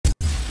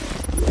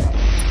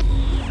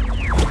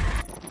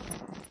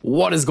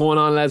What is going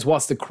on, lads?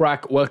 What's the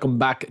crack? Welcome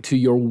back to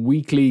your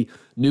weekly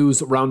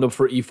news roundup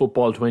for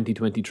eFootball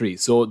 2023.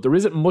 So there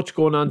isn't much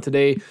going on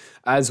today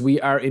as we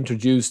are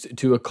introduced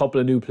to a couple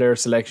of new player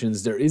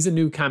selections. There is a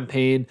new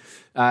campaign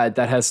that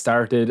has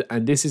started,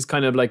 and this is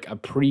kind of like a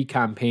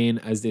pre-campaign,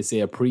 as they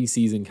say, a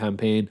pre-season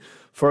campaign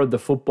for the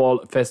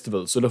football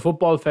festival. So the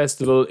football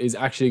festival is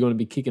actually going to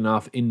be kicking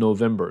off in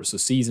November. So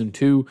season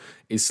 2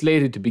 is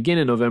slated to begin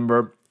in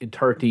November in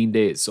 13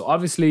 days. So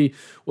obviously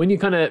when you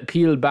kind of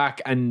peel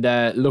back and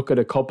look at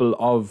a couple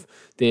of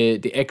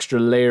the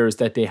extra layers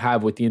that they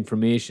have with the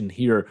information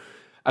here,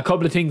 a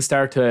couple of things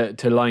start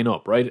to line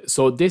up, right?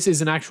 So this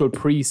is an actual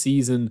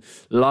pre-season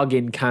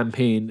login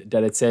campaign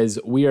that it says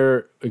we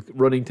are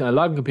running a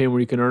login campaign where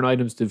you can earn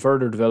items to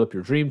further develop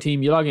your dream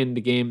team. You log in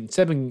the game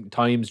 7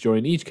 times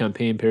during each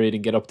campaign period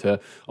and get up to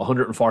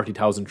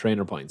 140,000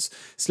 trainer points.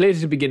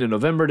 Slated to begin in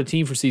November, the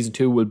team for season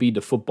 2 will be the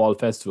football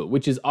festival,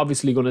 which is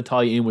obviously going to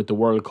tie in with the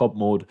World Cup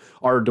mode,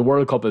 or the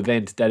World Cup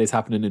event that is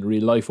happening in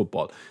real life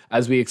football.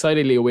 As we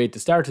excitedly await the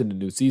start of the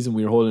new season,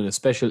 we are holding a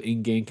special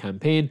in-game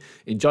campaign.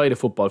 Enjoy the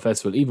football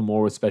festival even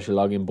more with special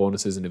login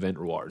bonuses and event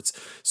rewards.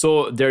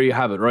 So there you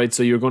have it, right?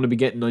 So you're going to be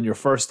getting on your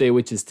first day,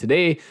 which is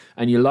today,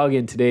 and you log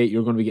in today,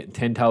 you're going to be getting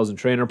 10,000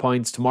 trainer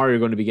points. Tomorrow you're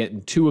going to be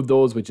getting 2 of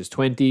those, which is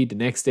 20. The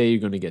next day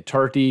you're going to get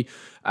 30,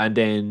 and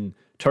then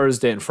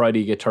Thursday and Friday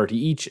you get 30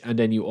 each, and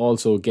then you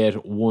also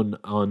get 1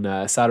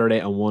 on Saturday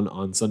and 1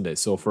 on Sunday.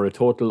 So for a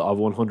total of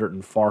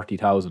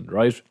 140,000,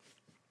 right?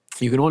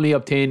 You can only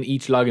obtain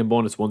each login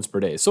bonus once per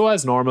day. So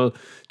as normal,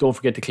 don't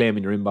forget to claim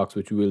in your inbox,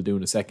 which we will do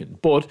in a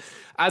second. But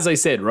as I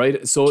said,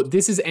 right, so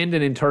this is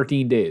ending in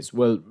 13 days.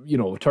 Well,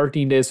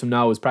 13 days from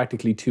now is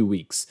practically 2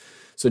 weeks.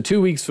 So 2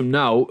 weeks from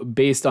now,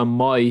 based on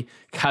my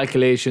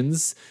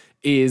calculations,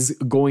 is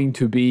going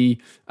to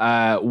be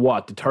the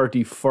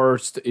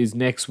 31st is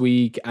next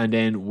week, and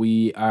then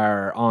we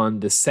are on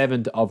the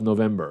 7th of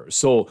November.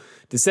 So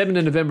the 7th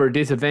of November,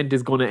 this event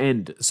is going to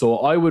end. So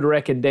I would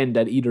reckon then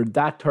that either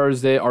that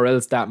Thursday or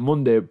else that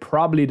Monday,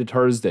 probably the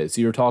Thursday.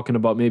 So you're talking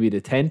about maybe the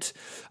 10th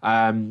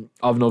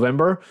of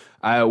November,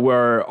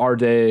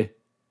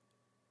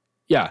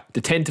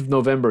 the 10th of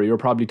November, you're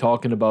probably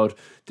talking about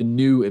the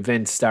new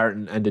event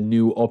starting and the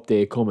new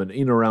update coming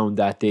in around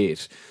that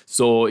date.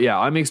 So yeah,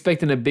 I'm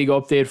expecting a big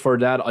update for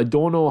that. I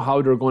don't know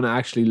how they're going to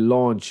actually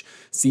launch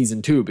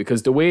season 2,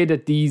 because the way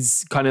that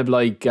these kind of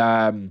like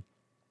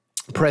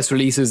press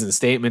releases and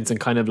statements and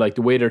kind of like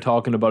the way they're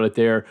talking about it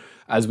there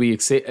as we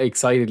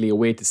excitedly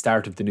await the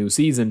start of the new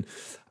season,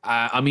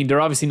 they're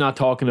obviously not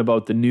talking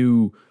about the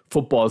new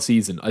football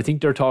season. I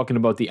think they're talking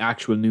about the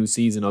actual new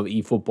season of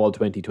eFootball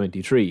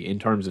 2023 in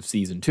terms of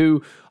season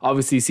 2.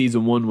 Obviously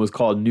season 1 was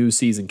called New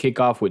Season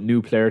Kickoff with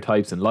new player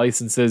types and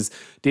licenses.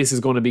 This is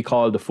going to be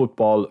called the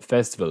Football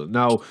Festival.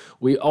 Now,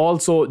 we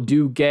also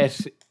do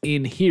get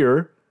in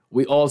here,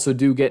 we also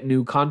do get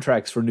new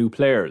contracts for new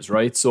players,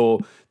 right?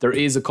 So there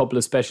is a couple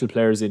of special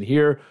players in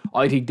here.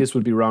 I think this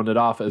will be rounded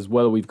off as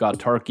well. We've got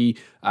Turkey.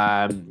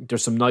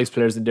 There's some nice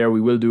players in there. We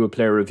will do a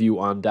player review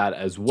on that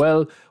as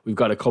well. We've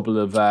got a couple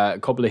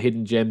of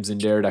hidden gems in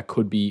there that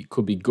could be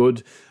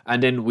good.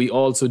 And then we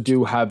also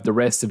do have the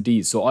rest of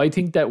these. So I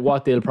think that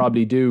what they'll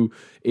probably do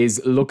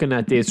is, looking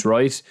at this,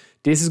 right,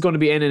 this is going to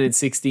be ending in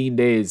 16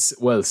 days,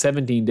 well,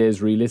 17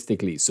 days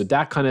realistically. So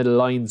that kind of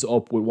lines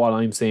up with what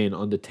I'm saying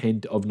on the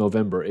 10th of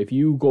November. If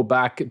you go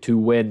back to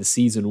when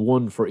season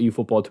 1 for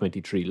eFootball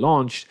 23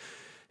 launched,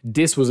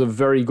 this was a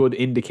very good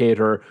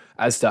indicator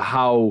as to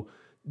how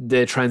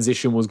the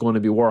transition was going to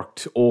be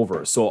worked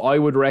over. So I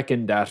would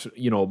reckon that,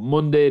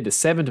 Monday, the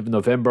 7th of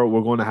November,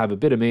 we're going to have a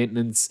bit of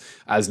maintenance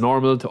as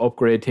normal to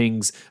upgrade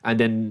things. And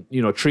then,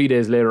 3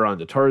 days later on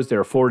the Thursday,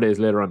 or 4 days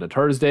later on the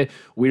Thursday,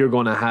 we are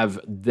going to have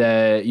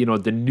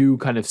the new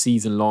kind of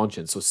season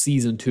launching. So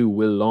season 2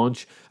 will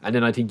launch. And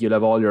then I think you'll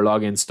have all your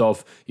login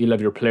stuff. You'll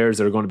have your players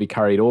that are going to be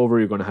carried over.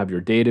 You're going to have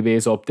your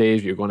database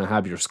update. You're going to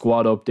have your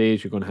squad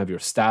update. You're going to have your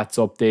stats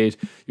update.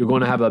 You're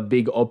going to have a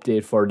big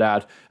update for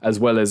that, as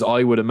well as,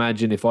 I would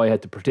imagine, if I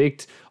had to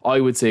predict, I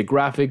would say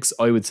graphics,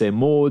 I would say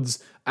modes,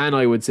 and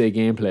I would say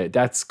gameplay.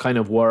 That's kind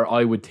of where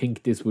I would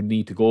think this would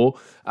need to go.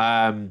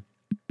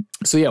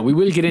 So yeah, we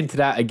will get into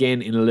that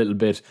again in a little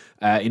bit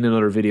in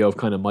another video of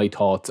kind of my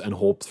thoughts and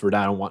hopes for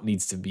that and what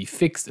needs to be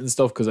fixed and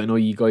stuff, because I know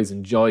you guys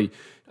enjoy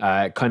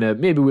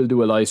maybe we'll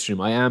do a live stream.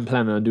 I am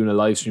planning on doing a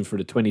live stream for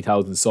the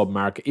 20,000 sub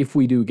mark. If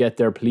we do get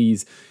there,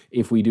 please,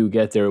 if we do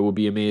get there, it will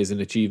be an amazing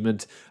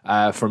achievement.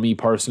 For me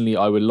personally,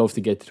 I would love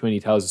to get to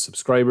 20,000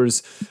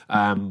 subscribers.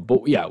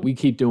 But yeah, we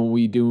keep doing what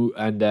we do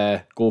and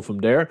go from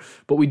there.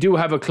 But we do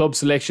have a club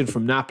selection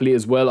from Napoli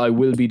as well. I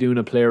will be doing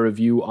a player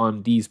review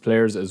on these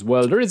players as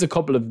well. There is a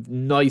couple of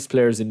nice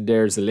players in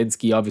there.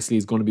 Zelinski obviously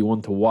is going to be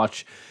one to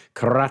watch.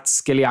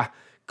 Kvaratskhelia,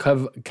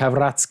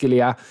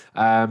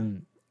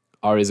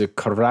 or is it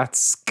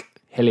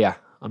Kvaratskhelia?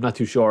 I'm not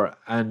too sure.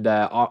 And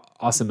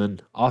Osimhen.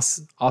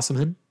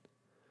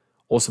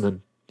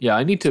 Yeah,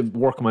 I need to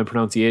work on my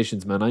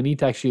pronunciations, man. I need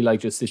to actually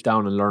just sit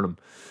down and learn them.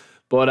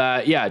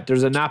 But yeah,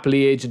 there's a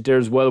Napoli agent there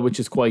as well, which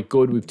is quite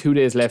good. We've 2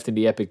 days left in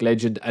the Epic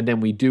Legend, and then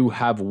we do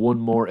have one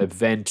more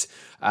event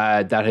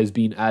that has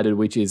been added,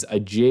 which is a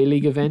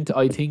J-League event,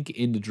 I think,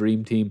 in the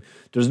Dream Team.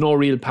 There's no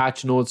real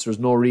patch notes. There's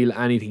no real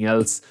anything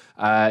else.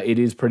 It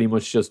is pretty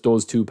much just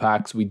those 2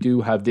 packs. We do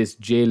have this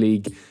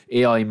J-League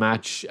AI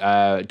match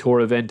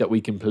tour event that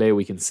we can play.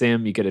 We can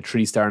sim. You get a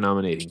 3-star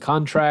nominating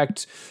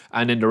contract.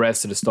 And then the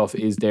rest of the stuff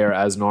is there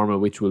as normal,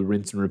 which will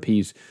rinse and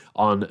repeat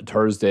on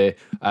Thursday.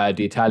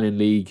 The Italian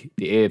League,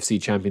 the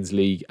AFC Champions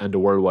League, and the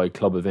Worldwide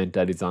Club event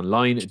that is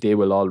online. They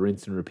will all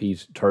rinse and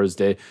repeat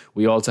Thursday.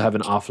 We also have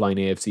an offline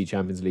AFC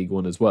Champions League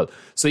one as well.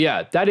 So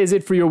yeah, that is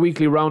it for your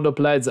weekly roundup,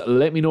 lads.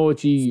 Let me know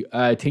what you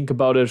think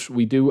about it.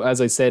 We do,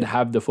 as I said,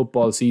 have the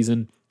football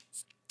season,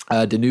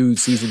 the new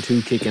season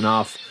 2 kicking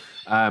off.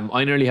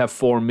 I nearly have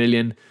 4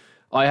 million.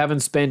 I haven't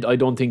spent, I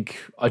think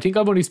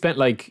I've only spent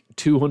like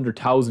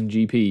 200,000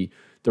 GP.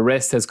 The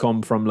rest has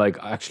come from like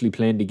actually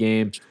playing the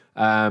game.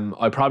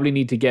 I probably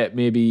need to get,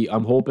 maybe,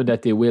 I'm hoping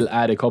that they will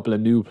add a couple of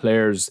new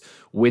players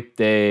with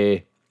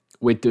the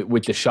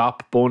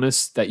shop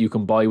bonus that you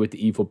can buy with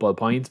the eFootball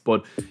points.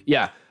 But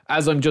yeah,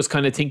 as I'm just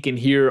kind of thinking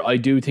here, I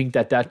do think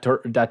that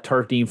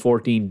 13,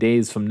 14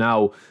 days from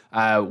now,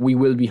 we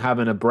will be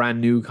having a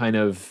brand new kind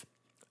of,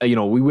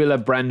 we will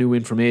have brand new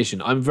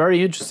information. I'm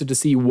very interested to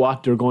see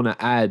what they're going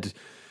to add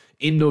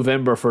in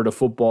November for the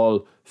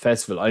football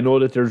festival. I know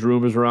that there's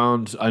rumors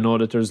around. I know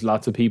that there's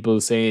lots of people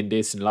saying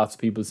this and lots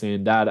of people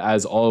saying that,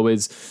 as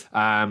always.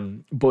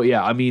 But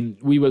yeah, I mean,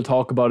 we will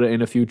talk about it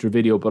in a future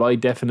video. But I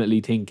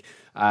definitely think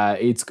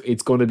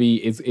it's going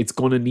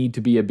to need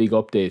to be a big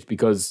update,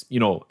 because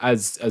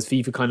as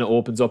FIFA kind of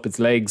opens up its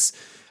legs,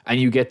 and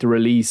you get the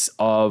release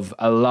of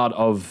a lot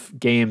of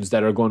games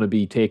that are going to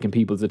be taking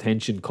people's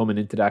attention coming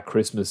into that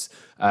Christmas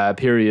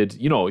period.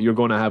 You're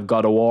going to have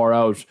God of War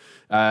out.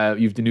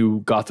 You've the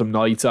new Gotham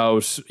Knights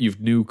out. You've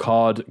new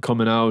COD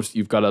coming out.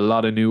 You've got a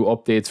lot of new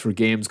updates for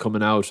games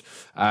coming out.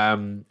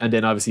 And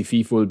then obviously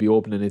FIFA will be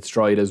opening its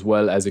stride as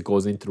well as it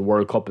goes into the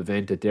World Cup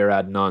event that they're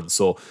adding on.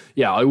 So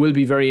yeah, I will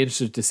be very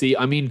interested to see.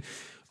 I mean,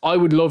 I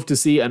would love to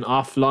see an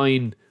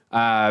offline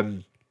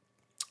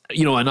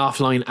an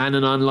offline and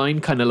an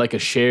online, kind of like a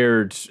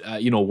shared,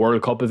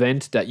 World Cup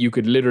event that you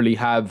could literally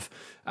have,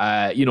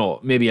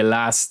 maybe a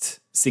last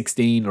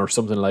 16 or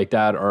something like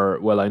that. Or,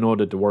 well, I know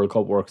that the World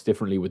Cup works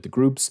differently with the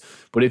groups,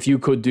 but if you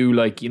could do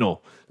like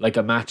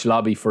a match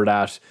lobby for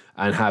that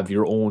and have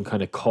your own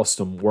kind of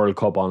custom World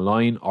Cup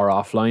online or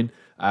offline,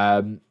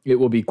 it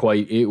will be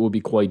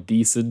quite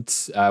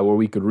decent, where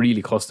we could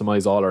really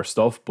customize all our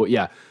stuff. But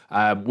yeah,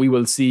 we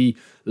will see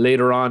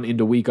later on in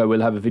the week. I will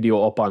have a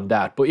video up on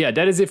that. But yeah,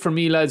 that is it for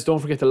me, lads. Don't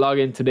forget to log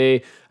in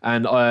today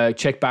and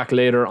check back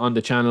later on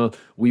the channel.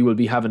 We will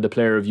be having the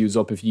player reviews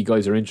up if you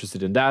guys are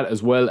interested in that,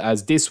 as well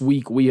as this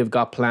week we have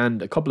got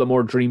planned a couple of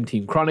more Dream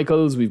Team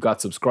Chronicles. We've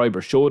got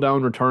Subscriber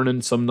Showdown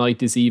returning some night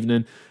this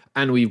evening,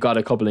 and we've got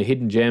a couple of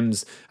hidden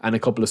gems and a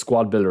couple of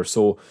squad builders.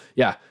 So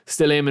yeah,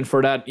 still aiming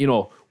for that,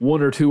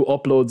 1 or 2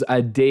 uploads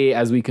a day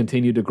as we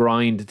continue to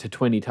grind to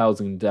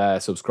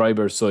 20,000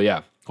 subscribers. So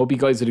yeah, hope you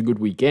guys had a good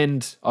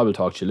weekend. I will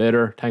talk to you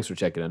later. Thanks for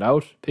checking it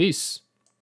out. Peace.